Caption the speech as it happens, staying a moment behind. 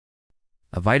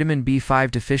A vitamin B5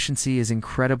 deficiency is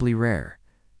incredibly rare,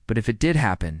 but if it did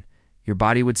happen, your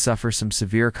body would suffer some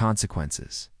severe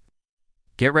consequences.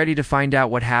 Get ready to find out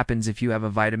what happens if you have a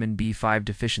vitamin B5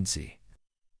 deficiency.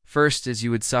 First is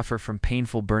you would suffer from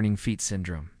painful burning feet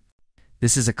syndrome.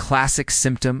 This is a classic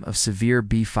symptom of severe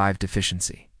B5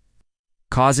 deficiency,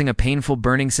 causing a painful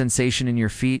burning sensation in your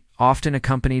feet, often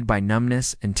accompanied by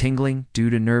numbness and tingling due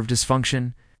to nerve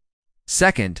dysfunction.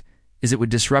 Second is it would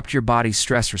disrupt your body's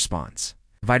stress response.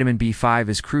 Vitamin B5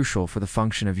 is crucial for the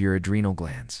function of your adrenal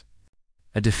glands.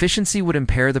 A deficiency would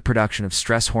impair the production of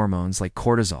stress hormones like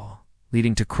cortisol,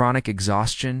 leading to chronic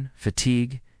exhaustion,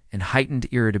 fatigue, and heightened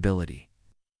irritability.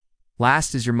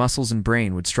 Last is your muscles and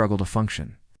brain would struggle to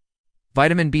function.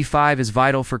 Vitamin B5 is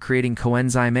vital for creating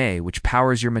coenzyme A, which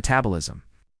powers your metabolism.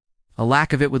 A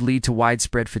lack of it would lead to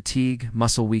widespread fatigue,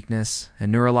 muscle weakness,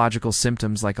 and neurological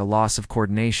symptoms like a loss of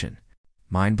coordination.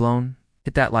 Mind blown?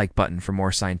 Hit that like button for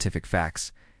more scientific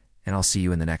facts, and I'll see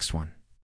you in the next one.